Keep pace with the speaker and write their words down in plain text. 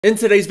In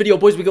today's video,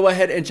 boys, we go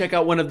ahead and check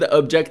out one of the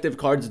objective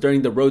cards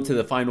during the Road to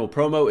the Final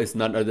promo. It's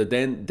none other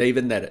than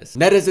David Neres.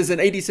 Neres is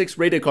an 86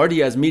 rated card. He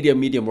has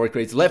medium work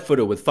rates, left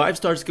footer with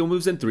 5-star skill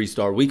moves and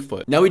 3-star weak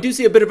foot. Now, we do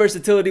see a bit of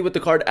versatility with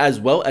the card as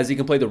well, as he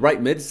can play the right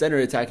mid, center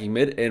attacking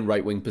mid, and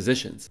right wing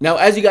positions. Now,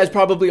 as you guys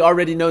probably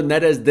already know,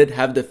 Neres did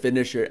have the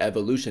finisher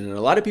evolution, and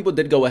a lot of people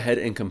did go ahead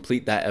and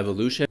complete that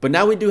evolution. But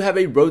now we do have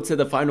a Road to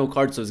the Final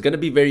card, so it's going to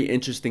be very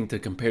interesting to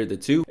compare the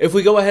two. If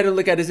we go ahead and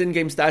look at his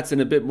in-game stats in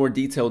a bit more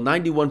detail,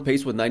 91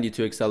 pace with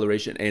 92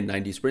 acceleration and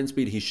 90 sprint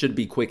speed. He should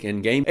be quick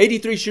in game.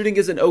 83 shooting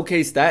is an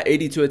okay stat.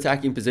 82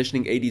 attacking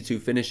positioning, 82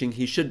 finishing.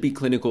 He should be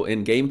clinical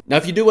in game. Now,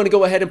 if you do want to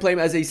go ahead and play him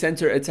as a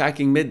center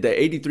attacking mid,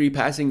 the 83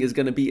 passing is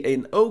going to be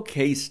an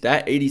okay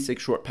stat. 86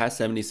 short pass,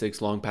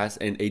 76 long pass,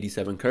 and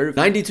 87 curve.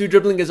 92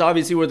 dribbling is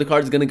obviously where the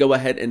card is going to go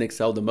ahead and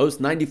excel the most.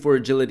 94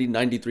 agility,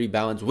 93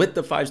 balance with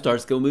the 5-star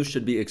skill move.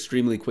 Should be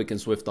extremely quick and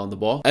swift on the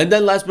ball. And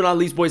then last but not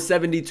least, boys,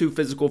 72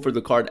 physical for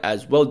the card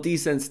as well.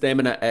 Decent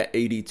stamina at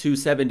 82,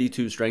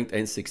 72 strength,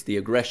 and 60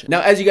 aggression. Now,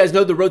 as you guys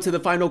know, the Road to the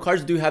Final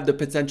cards do have the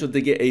potential to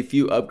get a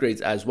few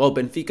upgrades as well.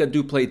 Benfica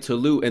do play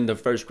Toulouse in the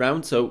first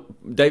round, so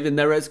David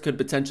Neres could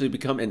potentially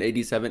become an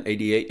 87,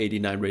 88,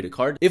 89 rated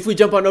card. If we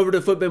jump on over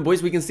to Footbin,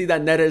 boys, we can see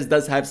that Neres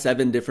does have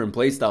 7 different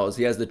playstyles.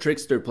 He has the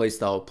Trickster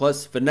playstyle,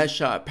 plus Finesse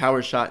Shot,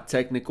 Power Shot,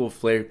 Technical,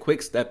 Flare,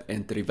 Quick Step,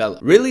 and Trivela.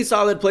 Really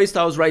solid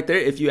playstyles right there.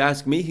 If you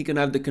ask me, he can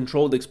have the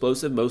Controlled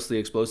Explosive, Mostly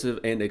Explosive,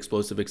 and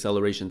Explosive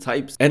Acceleration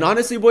types. And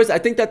honestly, boys, I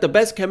think that the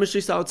best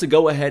chemistry style to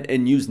go ahead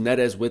and use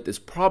Neres with is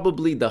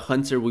probably the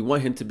Hunter. We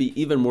want him to be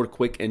even more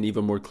quick and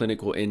even more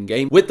clinical in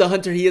game. With the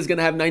Hunter, he is going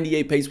to have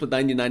 98 pace with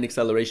 99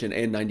 acceleration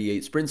and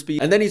 98 sprint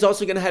speed. And then he's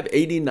also going to have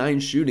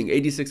 89 shooting,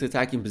 86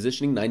 attacking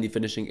positioning, 90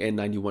 finishing, and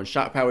 91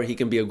 shot power. He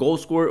can be a goal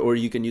scorer, or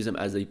you can use him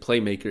as a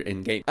playmaker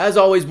in game. As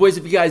always, boys,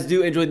 if you guys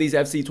do enjoy these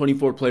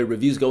FC24 player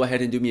reviews, go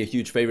ahead and do me a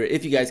huge favor.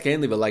 If you guys can,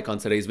 leave a like on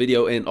today's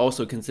video, and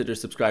also consider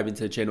subscribing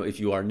to the channel if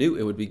you are new.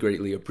 It would be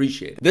greatly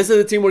appreciated. This is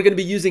the team we're going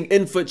to be using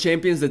in Foot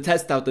Champions to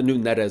test out the new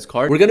Neres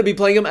card. We're going to be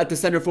playing him at the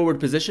center forward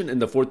position in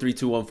the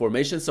 4-3-2-1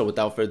 formation. So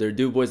without further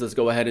ado, boys, let's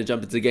go ahead and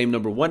jump into game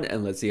number 1,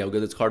 and let's see how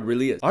good this card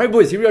really is. All right,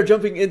 boys, here we are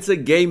jumping into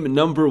game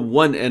number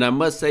 1, and I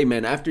must say,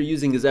 man, after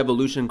using his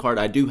evolution card,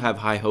 I do have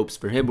high hopes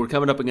for him. We're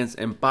coming up against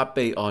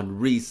Mbappe,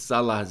 Henry,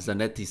 Salah,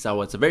 Zanetti,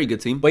 Sawa. It's a very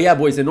good team. But yeah,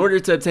 boys, in order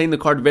to obtain the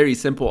card, very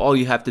simple. All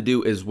you have to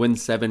do is win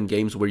 7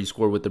 games where you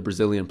score with the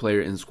Brazilian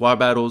player in squad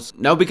battles.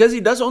 Now, because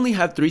he does only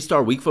have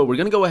 3-star weak foot, we're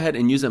going to go ahead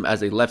and use him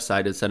as a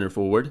left-sided center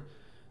forward,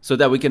 so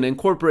that we can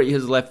incorporate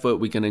his left foot.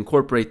 We can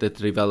incorporate the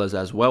Trivelas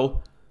as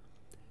well.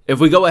 If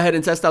we go ahead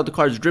and test out the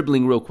card's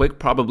dribbling real quick,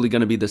 probably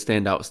going to be the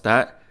standout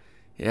stat.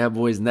 Yeah,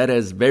 boys,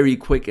 Neres very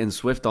quick and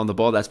swift on the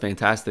ball. That's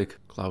fantastic.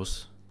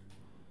 Klaus.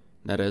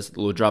 Neres, a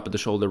little drop of the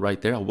shoulder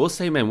right there. I will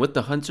say, man, with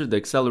the Hunter, the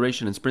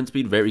acceleration and sprint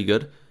speed, very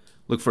good.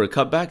 Look for a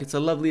cutback. It's a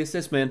lovely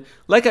assist, man.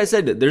 Like I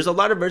said, there's a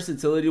lot of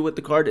versatility with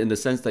the card in the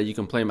sense that you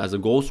can play him as a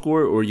goal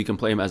scorer, or you can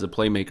play him as a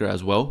playmaker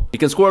as well. He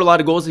can score a lot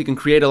of goals. He can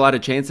create a lot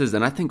of chances.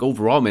 And I think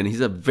overall, man,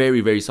 he's a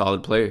very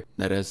solid player.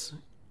 Neres,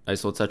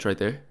 nice little touch right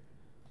there.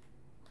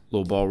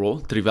 Little ball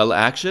roll. Trivela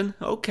action.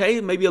 Okay,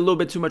 maybe a little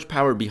bit too much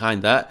power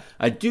behind that.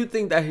 I do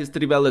think that his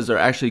Trivelas are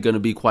actually going to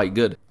be quite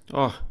good.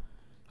 Oh,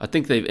 I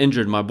think they've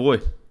injured my boy.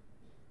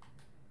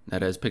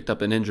 Neres picked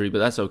up an injury, but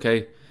that's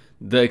okay.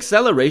 The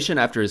acceleration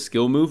after a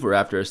skill move or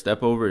after a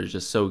step over is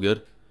just so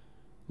good.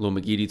 Little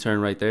McGeady turn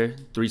right there.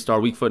 3-star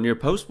weak foot near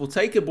post. We'll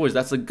take it, boys.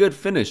 That's a good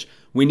finish.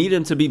 We need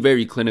him to be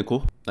very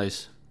clinical.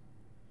 Nice.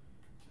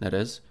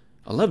 Neres.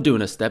 I love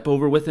doing a step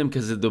over with him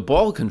because the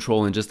ball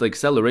control and just the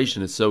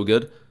acceleration is so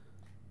good.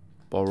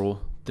 Ball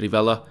roll.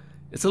 Trivela.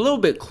 It's a little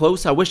bit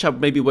close. I wish I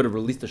maybe would have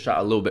released the shot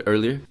a little bit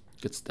earlier.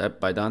 Good step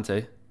by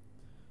Dante.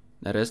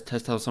 Neres.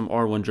 Test out some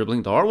R1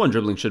 dribbling. The R1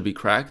 dribbling should be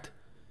cracked.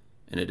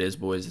 And it is,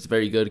 boys. It's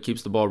very good.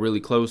 Keeps the ball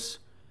really close.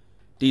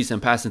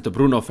 Decent pass into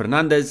Bruno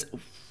Fernandes.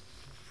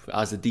 That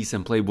was a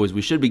decent play, boys.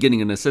 We should be getting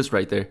an assist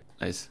right there.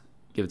 Nice.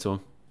 Give it to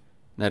him.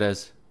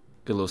 Neres.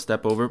 Good little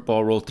step over.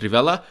 Ball roll.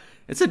 Trivela.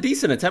 It's a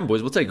decent attempt,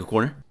 boys. We'll take a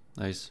corner.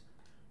 Nice.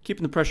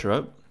 Keeping the pressure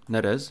up.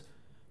 Neres.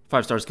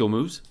 5-star skill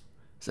moves.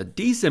 It's a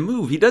decent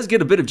move. He does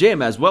get a bit of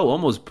jam as well.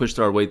 Almost pushed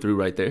our way through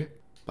right there.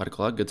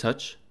 Barcola. Good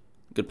touch.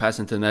 Good pass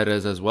into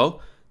Neres as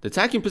well. The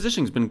attacking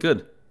position's been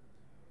good.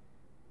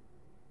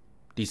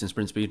 Decent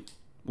sprint speed.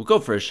 We'll go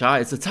for a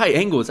shot. It's a tight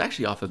angle. It's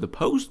actually off of the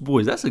post,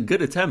 boys. That's a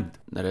good attempt.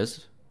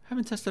 Neres.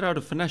 Haven't tested out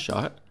a finesse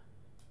shot.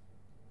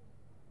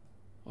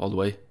 All the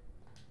way.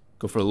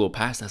 Go for a little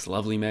pass. That's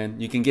lovely,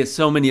 man. You can get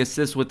so many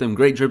assists with them.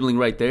 Great dribbling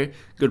right there.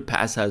 Good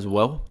pass as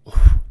well.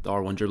 The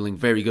R1 dribbling.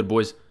 Very good,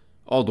 boys.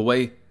 All the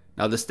way.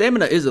 Now, the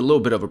stamina is a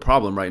little bit of a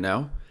problem right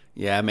now.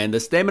 Yeah, man, the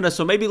stamina,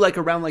 so maybe like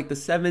around like the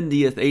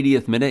 70th,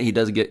 80th minute, he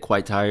does get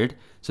quite tired.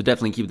 So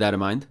definitely keep that in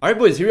mind. All right,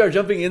 boys, here we are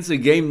jumping into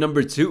game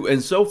number 2.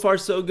 And so far,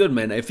 so good,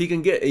 man. If he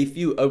can get a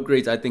few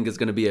upgrades, I think it's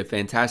going to be a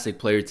fantastic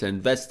player to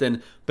invest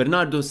in.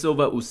 Bernardo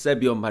Silva,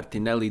 Eusebio,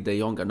 Martinelli, De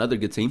Jong, another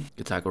good team.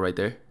 Good tackle right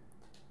there.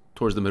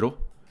 Towards the middle.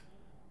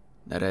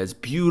 That is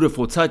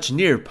beautiful touch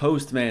near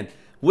post, man.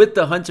 With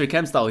the Hunter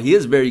chem style, he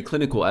is very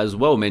clinical as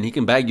well, man. He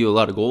can bag you a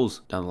lot of goals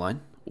down the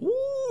line.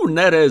 Ooh,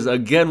 Neres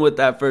again with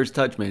that first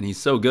touch, man. He's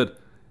so good.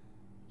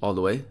 All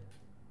the way.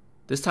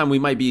 This time we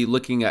might be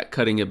looking at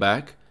cutting it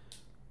back.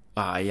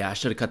 Yeah, I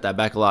should have cut that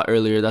back a lot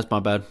earlier. That's my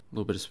bad. A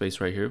little bit of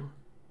space right here.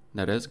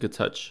 Neres, good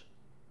touch.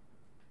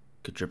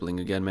 Good dribbling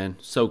again, man.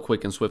 So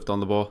quick and swift on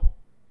the ball.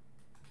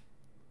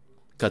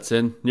 Cuts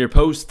in. Near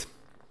post.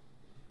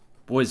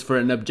 Boys, for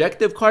an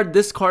objective card,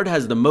 this card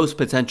has the most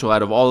potential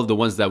out of all of the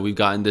ones that we've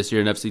gotten this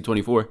year in FC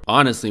 24.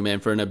 Honestly,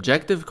 man, for an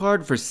objective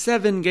card, for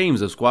 7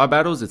 games of squad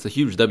battles, it's a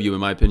huge W in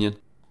my opinion.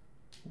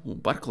 Ooh,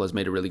 Barcla's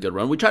made a really good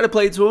run. We tried to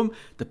play it to him.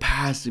 The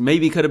pass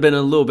maybe could have been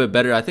a little bit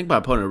better. I think my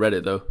opponent read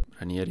it, though.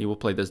 And yet he will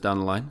play this down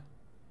the line.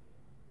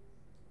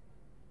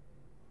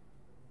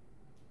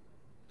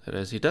 That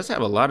is, he does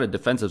have a lot of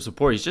defensive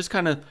support. He's just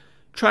kind of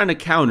trying to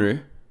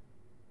counter.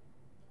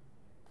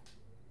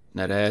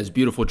 That is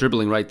beautiful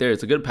dribbling right there.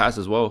 It's a good pass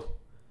as well.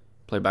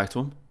 Play back to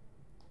him.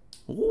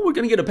 Ooh, we're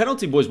going to get a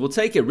penalty, boys. We'll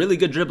take it. Really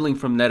good dribbling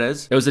from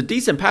Neres. It was a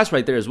decent pass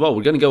right there as well.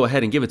 We're going to go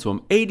ahead and give it to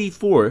him.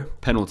 84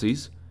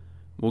 penalties.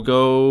 We'll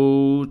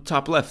go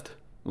top left.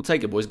 We'll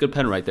take it, boys. Good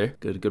pen right there.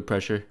 Good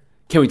pressure.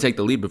 Can we take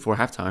the lead before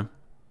halftime?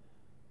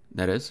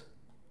 Neres.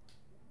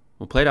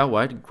 We'll play it out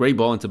wide. Great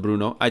ball into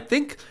Bruno. I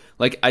think,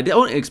 like, I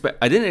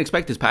didn't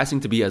expect his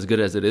passing to be as good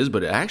as it is,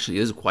 but it actually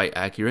is quite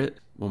accurate.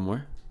 One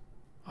more.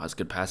 Oh, that's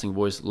good passing,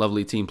 boys.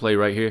 Lovely team play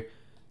right here.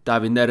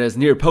 David Neres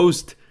near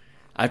post.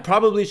 I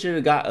probably should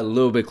have got a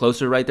little bit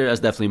closer right there. That's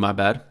definitely my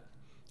bad.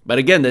 But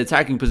again, the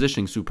attacking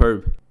positioning,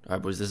 superb. All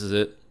right, boys, this is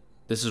it.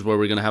 This is where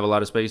we're going to have a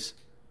lot of space.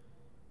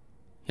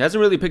 He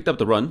hasn't really picked up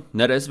the run.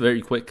 Neres,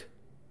 very quick.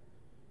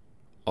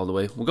 All the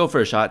way. We'll go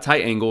for a shot.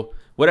 Tight angle.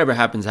 Whatever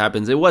happens,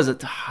 happens.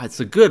 It's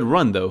a good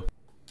run, though.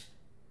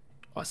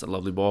 Oh, that's a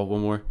lovely ball.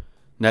 One more.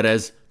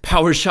 Neres,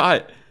 power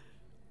shot.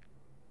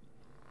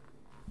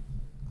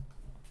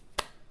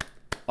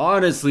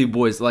 Honestly,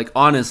 boys, like,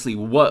 honestly,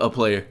 what a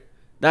player.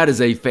 That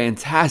is a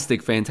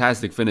fantastic,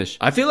 fantastic finish.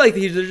 I feel like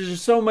there's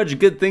just so much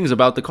good things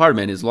about the card,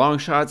 man. His long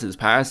shots, his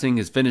passing,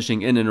 his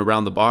finishing in and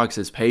around the box,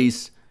 his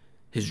pace,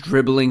 his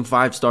dribbling,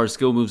 5-star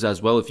skill moves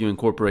as well if you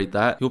incorporate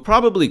that. He'll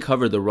probably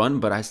cover the run,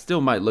 but I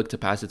still might look to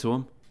pass it to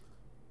him.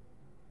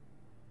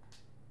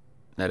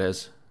 That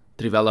is.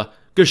 Trivela.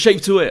 Good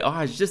shape to it. Oh,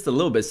 it's just a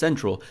little bit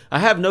central. I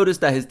have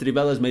noticed that his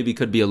Trivelas maybe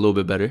could be a little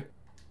bit better.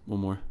 One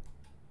more.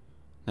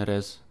 That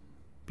is.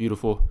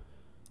 Beautiful.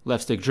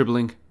 Left stick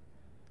dribbling.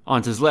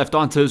 Onto his left,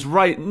 onto his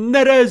right.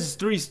 Neres,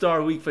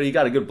 3-star weak foot. He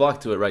got a good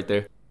block to it right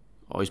there.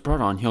 Oh, he's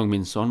brought on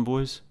Heung-min Son,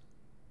 boys.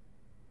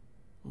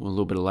 Ooh, a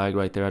little bit of lag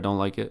right there. I don't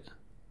like it.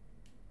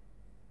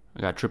 I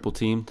got triple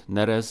teamed.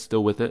 Neres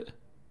still with it.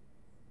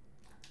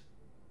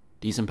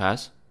 Decent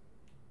pass.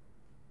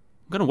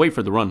 I'm going to wait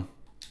for the run.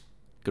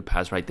 Good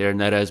pass right there.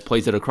 Neres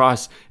plays it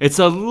across. It's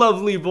a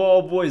lovely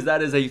ball, boys.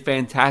 That is a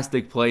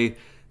fantastic play.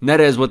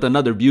 Neres with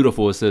another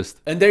beautiful assist.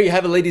 And there you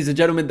have it, ladies and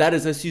gentlemen. That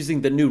is us using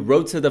the new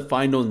Road to the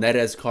Final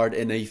Neres card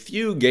in a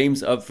few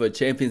games of FUT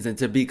Champions. And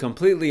to be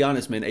completely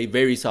honest, man, a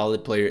very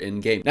solid player in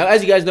game. Now,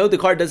 as you guys know, the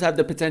card does have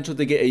the potential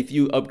to get a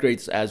few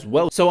upgrades as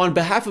well. So on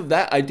behalf of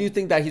that, I do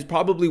think that he's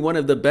probably one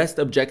of the best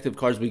objective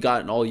cards we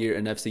got in all year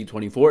in FC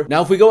 24.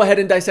 Now, if we go ahead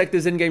and dissect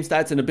his in-game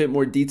stats in a bit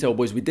more detail,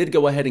 boys, we did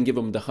go ahead and give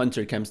him the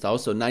Hunter chem style.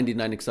 So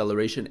 99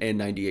 acceleration and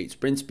 98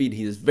 sprint speed.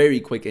 He is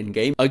very quick in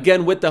game.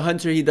 Again, with the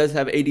Hunter, he does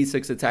have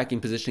 86 attacking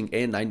positioning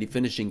and 90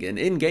 finishing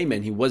in game,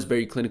 and he was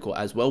very clinical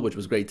as well, which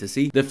was great to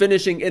see. The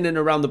finishing in and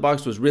around the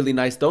box was really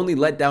nice. The only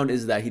letdown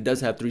is that he does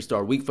have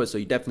 3-star weak foot, so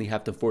you definitely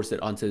have to force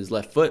it onto his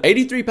left foot.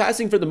 83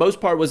 passing for the most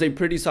part was a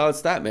pretty solid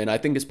stat, man. I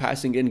think his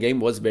passing in game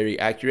was very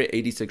accurate.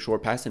 86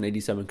 short pass and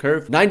 87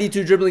 curve.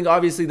 92 dribbling,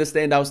 obviously the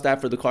standout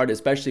stat for the card,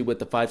 especially with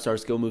the 5-star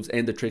skill moves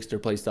and the Trickster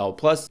playstyle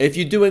plus. If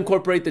you do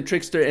incorporate the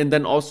Trickster and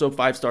then also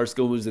 5-star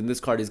skill moves, then this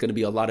card is going to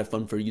be a lot of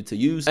fun for you to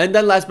use. And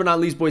then last but not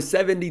least, boys,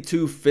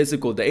 72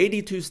 physical. The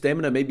 82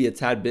 stamina may be a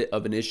tad bit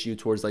of an issue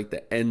towards like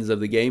the ends of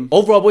the game.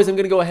 Overall, boys, I'm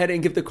going to go ahead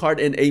and give the card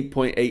an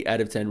 8.8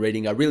 out of 10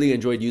 rating. I really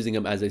enjoyed using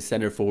him as a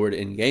center forward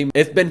in game.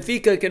 If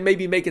Benfica can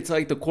maybe make it to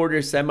like the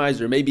quarters, semis,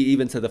 or maybe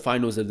even to the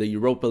finals of the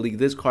Europa League,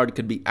 this card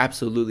could be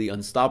absolutely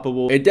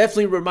unstoppable. It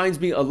definitely reminds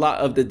me a lot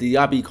of the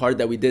Diaby card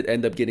that we did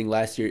end up getting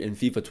last year in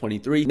FIFA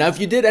 23. Now, if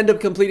you did end up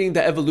completing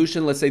the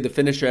evolution, let's say the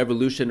finisher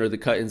evolution or the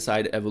cut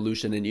inside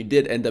evolution, and you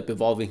did end up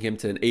evolving him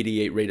to an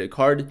 88 rated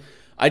card,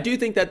 I do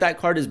think that that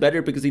card is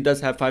better because he does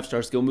have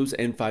 5-star skill moves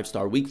and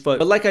 5-star weak foot.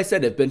 But like I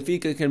said, if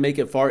Benfica can make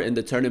it far in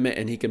the tournament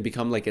and he can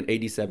become like an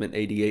 87,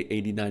 88,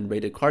 89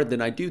 rated card,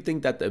 then I do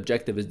think that the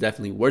objective is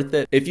definitely worth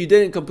it. If you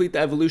didn't complete the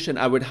evolution,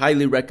 I would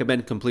highly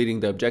recommend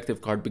completing the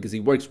objective card because he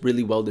works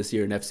really well this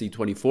year in FC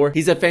 24.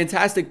 He's a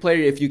fantastic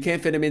player. If you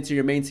can't fit him into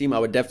your main team, I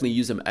would definitely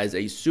use him as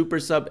a super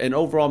sub. And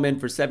overall, man,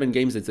 for 7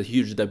 games, it's a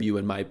huge W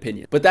in my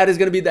opinion. But that is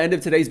going to be the end of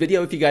today's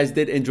video. If you guys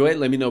did enjoy it,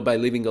 let me know by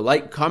leaving a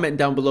like. Comment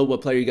down below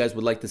what player you guys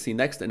would like to see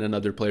next in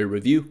another player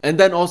review, and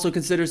then also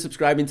consider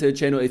subscribing to the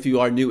channel if you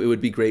are new. It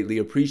would be greatly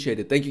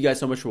appreciated. Thank you guys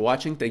so much for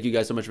watching. Thank you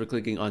guys so much for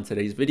clicking on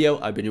today's video.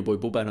 I've been your boy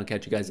Booba, and I'll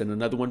catch you guys in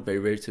another one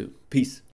very soon. Peace.